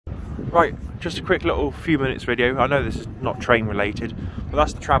Right, just a quick little few minutes video. I know this is not train related, but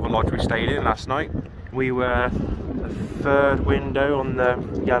that's the travel lodge we stayed in last night. We were the third window on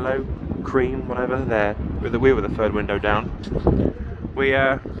the yellow, cream, whatever, there. We were the third window down. We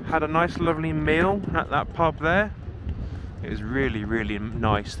had a nice lovely meal at that pub there. It was really, really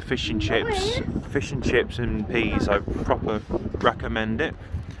nice. The fish and chips and peas, I proper recommend it.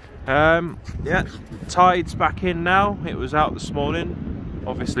 Yeah, tide's back in now. It was out this morning.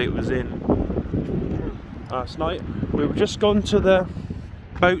 Obviously it was in last night. We've just gone to the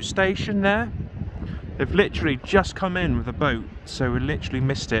boat station there. They've literally just come in with a boat, so we literally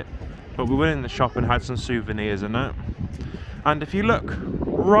missed it. But we went in the shop and had some souvenirs and that. And if you look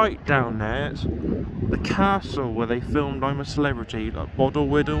right down there, it's the castle where they filmed I'm a Celebrity, like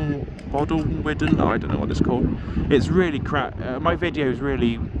Bodelwydden, I don't know what it's called. It's really crap. My video is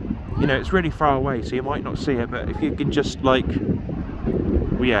really, you know, it's really far away, so you might not see it, but if you can just like,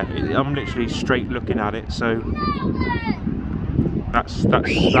 well, yeah, I'm literally straight looking at it, so that's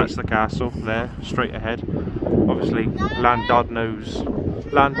the castle there, straight ahead. Obviously, Llandudno's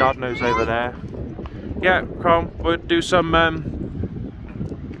over there. Yeah, come on, we'll do some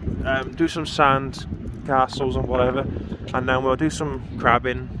sand castles and whatever, and then we'll do some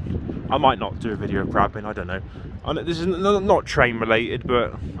crabbing. I might not do a video of crabbing, I don't know. This is not train related,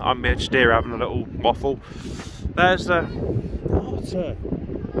 but I'm just here having a little waffle. There's the water.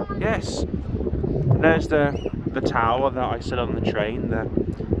 Yes. There's the tower that I said on the train. There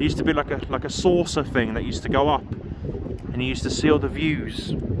used to be like a saucer thing that used to go up, and you used to see all the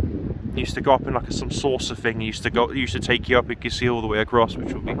views. It used to go up in like some saucer thing. It used to take you up. You could see all the way across,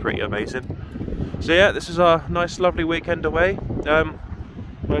 which would be pretty amazing. So yeah, this is our nice, lovely weekend away.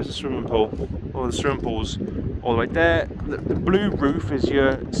 Where's the swimming pool? Oh, the swimming pool's all the way there. The blue roof is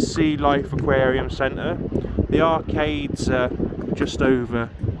your Sea Life Aquarium Centre. The arcades are just over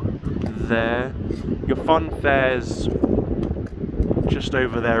there. Your fun fair's just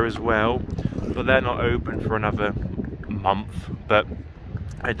over there as well, but they're not open for another month. But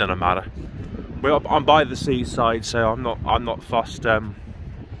it doesn't matter. I'm by the seaside, so I'm not fussed.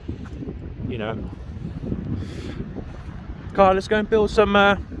 You know. Carl, let's go and build some.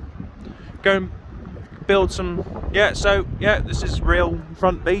 Yeah. So yeah, this is Rhyl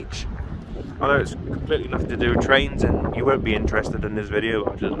Front Beach. I know it's completely nothing to do with trains, and you won't be interested in this video.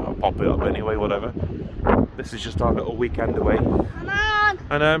 I'll pop it up anyway. Whatever. This is just our little weekend away. Come on.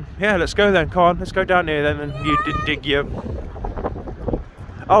 And yeah, let's go then. Come on, let's go down here then, and you dig your.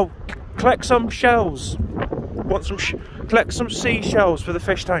 Oh, collect some shells. Want some? Collect some seashells for the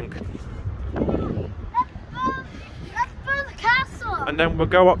fish tank. Let's build a castle. And then we'll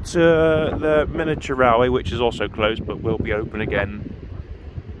go up to the miniature railway, which is also closed, but will be open again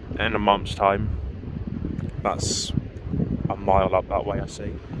in a month's time. That's a mile up that way, I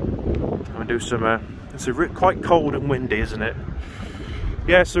see. I'm gonna do some. It's quite cold and windy, isn't it?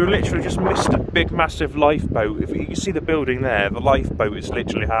 Yeah, so we literally just missed a big massive lifeboat. If you can see the building there, the lifeboat is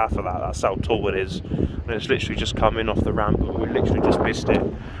literally half of that. That's how tall it is. And it's literally just coming off the ramp, but we literally just missed it.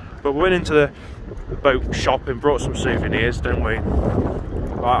 But we went into the boat shop and brought some souvenirs, didn't we?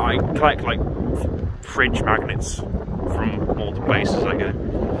 I collect like fridge magnets from all the places I go.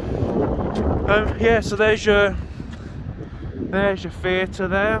 Yeah, so there's your theatre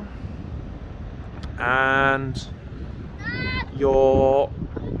there. And your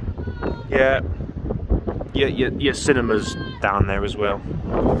cinemas down there as well,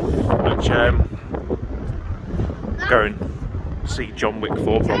 which go and see John Wick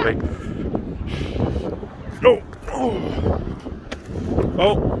 4 probably.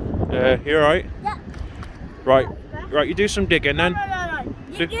 You're right. Yeah. Right, you do some digging then. No.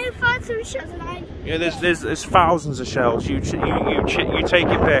 You find some shells and I. Yeah, there's thousands of shells. You take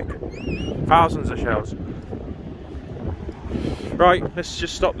your pick. Thousands of shells. Right, let's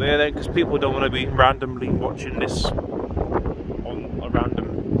just stop there then, because people don't want to be randomly watching this on a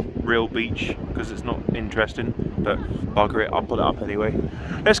random real beach, because it's not interesting. But bugger it, I'll put it up anyway.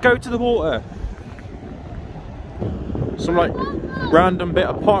 Let's go to the water. Some like random bit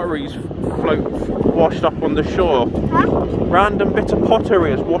of pottery is washed up on the shore. Huh? Random bit of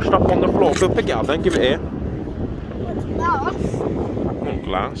pottery is washed up on the floor. Go pick it up then, give it here. Glass. Not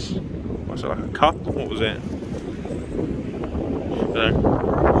glass. What's it, like a cup? What was it? I don't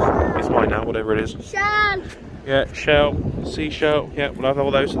know. It's mine now, whatever it is. Shell. Yeah, shell, seashell. Yeah, we'll have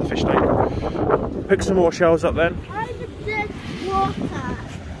all those at the fish tank. Pick some more shells up then. Over the water.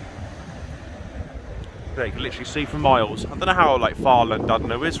 Yeah, you can literally see for miles. I don't know how like far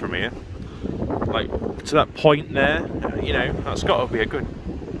Llandudno is from here. Like to that point there, you know, that's got to be a good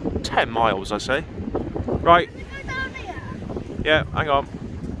 10 miles, I say. Right. Can we go down here? Yeah, hang on.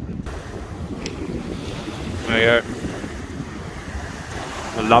 There you go.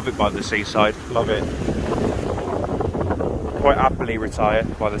 I love it by the seaside. Love it. Quite happily retire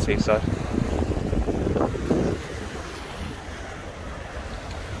by the seaside.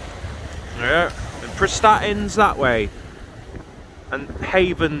 Yeah. And Prestatyn's that way. And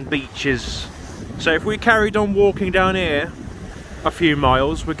Haven beaches. So if we carried on walking down here a few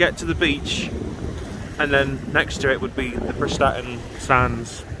miles, we'd get to the beach, and then next to it would be the Prestatyn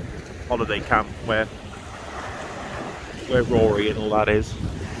Sands holiday camp where Rory and all that is.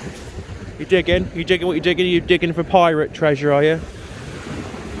 You digging? You digging what you digging? You digging for pirate treasure, are you?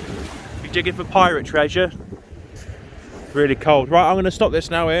 You digging for pirate treasure? Really cold. Right, I'm going to stop this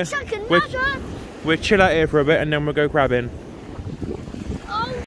now here. We'll chill out here for a bit and then we'll go crabbing.